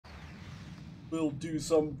We'll do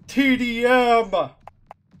some TDM!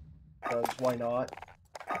 Because why not?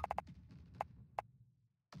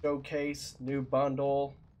 Showcase, new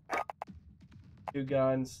bundle, new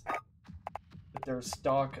guns, with their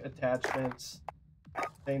stock attachments.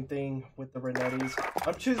 Same thing with the Renettis.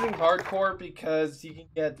 I'm choosing hardcore because you can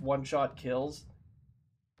get one-shot kills.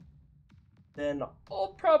 Then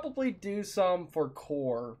I'll probably do some for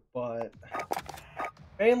core, but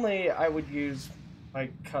mainly I would use my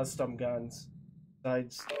custom guns.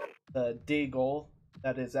 Besides the Deagle,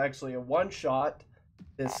 that is actually a one-shot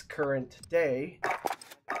this current day.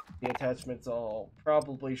 The attachments I'll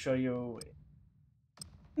probably show you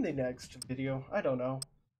in the next video. I don't know.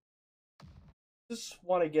 Just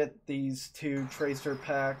want to get these two Tracer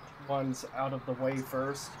Pack ones out of the way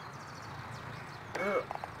first.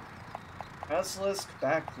 Basilisk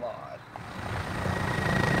Backlot.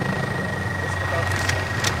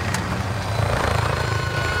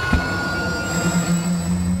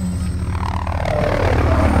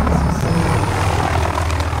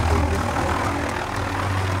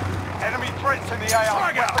 Enemy threats in the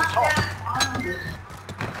AR. We're on top.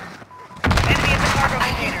 Enemy in the cargo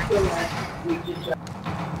container.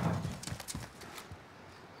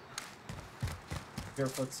 Your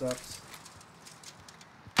footsteps.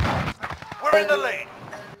 We're in the lead.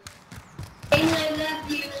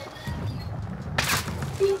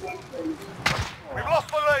 We've lost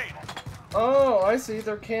the lead. Oh, I see.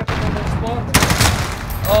 They're camping in their spawn.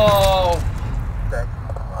 Oh.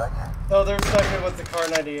 Oh, they're stuck in with the Car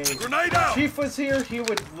 98. Grenade out. If Chief was here, he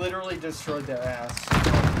would literally destroy their ass.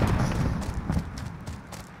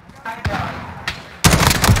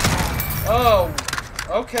 Oh,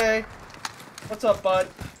 okay. What's up, bud?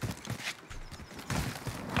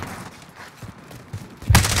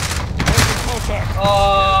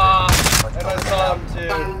 And I saw him too.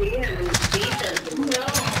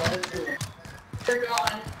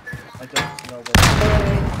 I don't know what.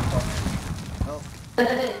 Oh.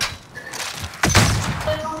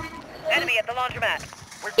 Enemy at the laundromat.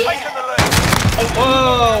 We've taken the lead.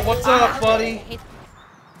 Whoa, what's up, buddy?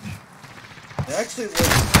 They actually look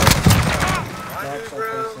like an actual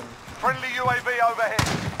person. Friendly UAV overhead.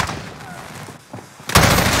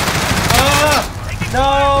 Ah! No!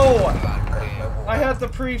 I had the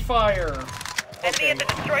pre-fire. Enemy in the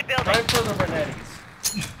destroyed building. Time for the Renettis.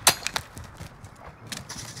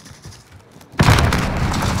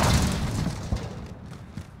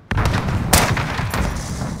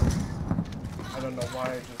 I don't know why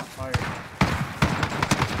I just fired.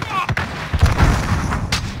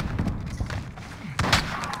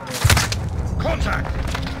 Contact.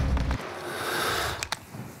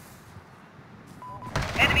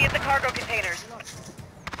 Enemy at the cargo containers.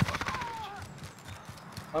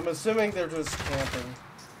 I'm assuming they're just camping.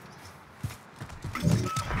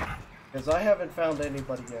 Because I haven't found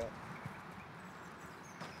anybody yet.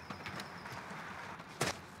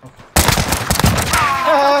 There's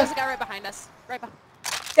a guy right behind us. Right behind.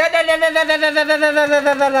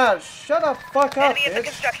 Shut the fuck up, Enemy at the bitch.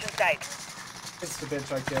 construction site. It's the bitch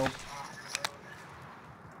I killed.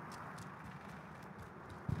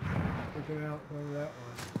 Looking out over that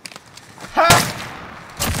one. Ha!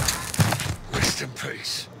 Rest in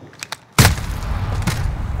peace.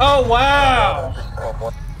 Oh, wow!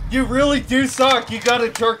 You really do suck. You gotta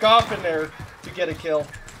jerk off in there to get a kill.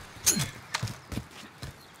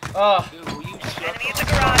 Ah. Enemy at the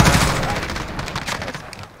garage.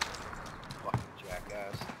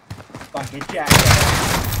 Fucking jackass.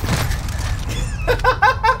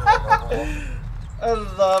 I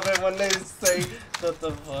love it when they say shut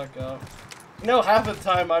the fuck up. You know, half the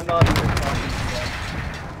time I'm not even talking to them.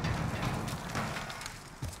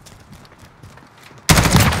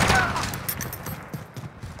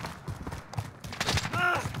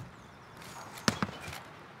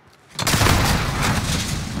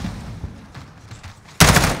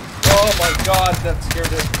 Oh my god, that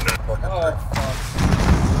scared it. Oh fuck.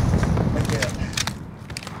 Again.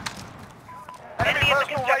 Enemy at the Personal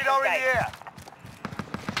construction radar in site. the air.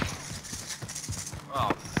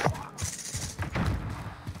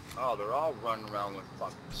 Oh, they're all running around with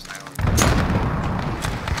fucking sound.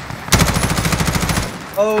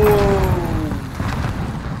 Oh.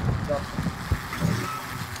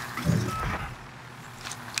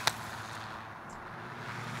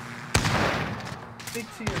 Speak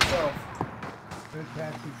to yourself. Good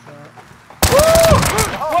taxi shot. Woo!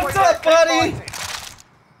 What's Halfway up, there, buddy? keep fighting.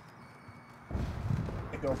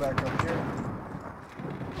 I go back up here.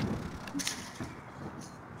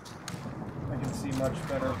 I can see much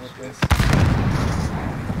better with this.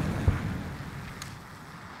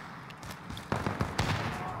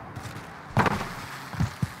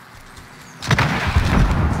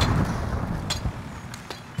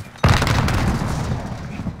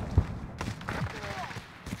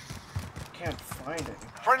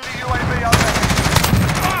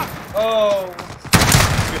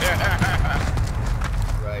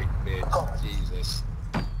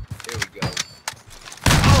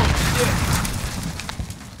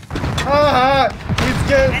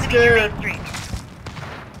 Taking your main scared. street.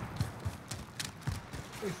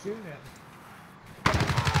 Who's shooting at me?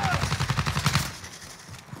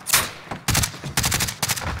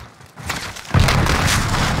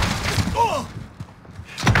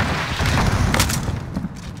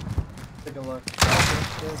 Take a look.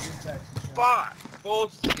 There's your taxi shop. Fuck!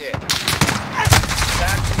 Bullshit.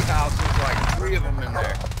 Taxi house, there's like 3 of them in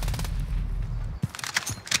there.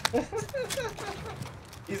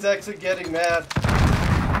 He's actually getting mad.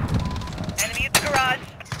 Enemy at the garage.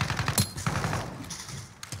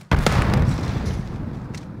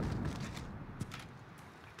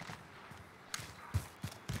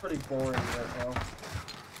 Pretty boring right now.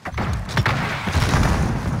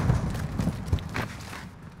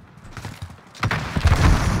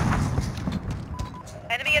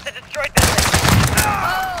 Enemy at the destroyed building.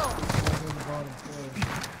 One's on the bottom floor.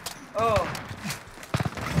 Oh.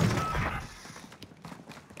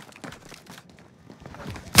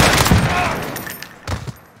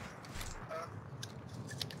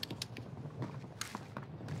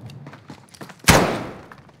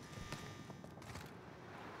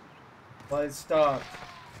 Why stop?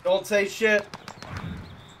 Don't say shit.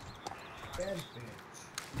 Bad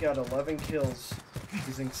bitch. You got 11 kills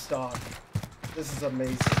using stock. This is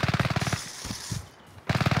amazing.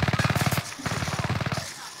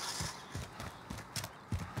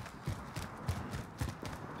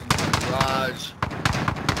 Garage.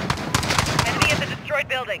 Enemy at the destroyed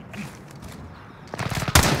building.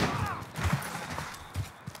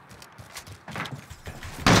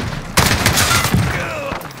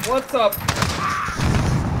 What's up?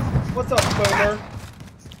 What's up, Boomer?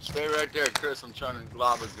 Stay right there, Chris. I'm trying to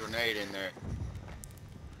lob a grenade in there.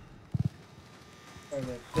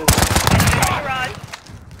 Enemy at the garage.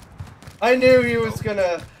 I knew he was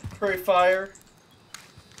gonna pre-fire.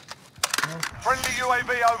 Friendly UAV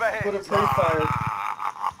Put a overhead. pre-fire.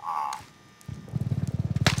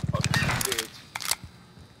 Fucking bitch.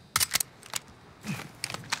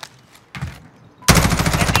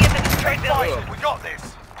 Enemy at the destroyed building. Fight, we got this.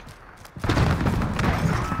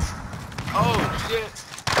 Oh, shit.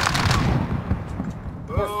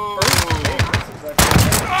 Oh.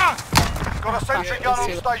 Got a sentry gun on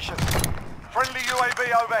Yeah, station. Friendly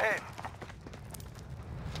UAV overhead.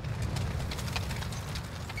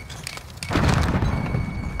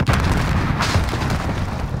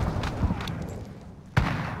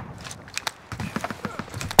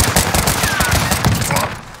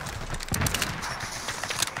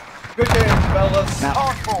 Good game, fellas. Now,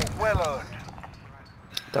 Hardball, well earned.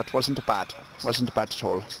 that wasn't bad. Wasn't bad at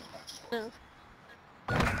all. No.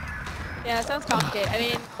 Yeah, it sounds complicated. I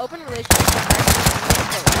mean, open relationships are hard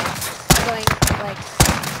to going,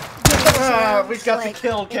 Ah, we got the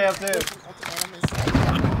kill, Captain. Ultimatum is, like,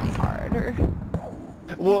 definitely harder.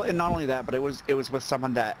 Well, and not only that, but it was with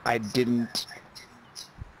someone that I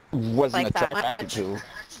wasn't Like that attracted much? to.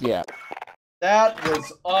 Yeah. That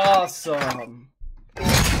was awesome.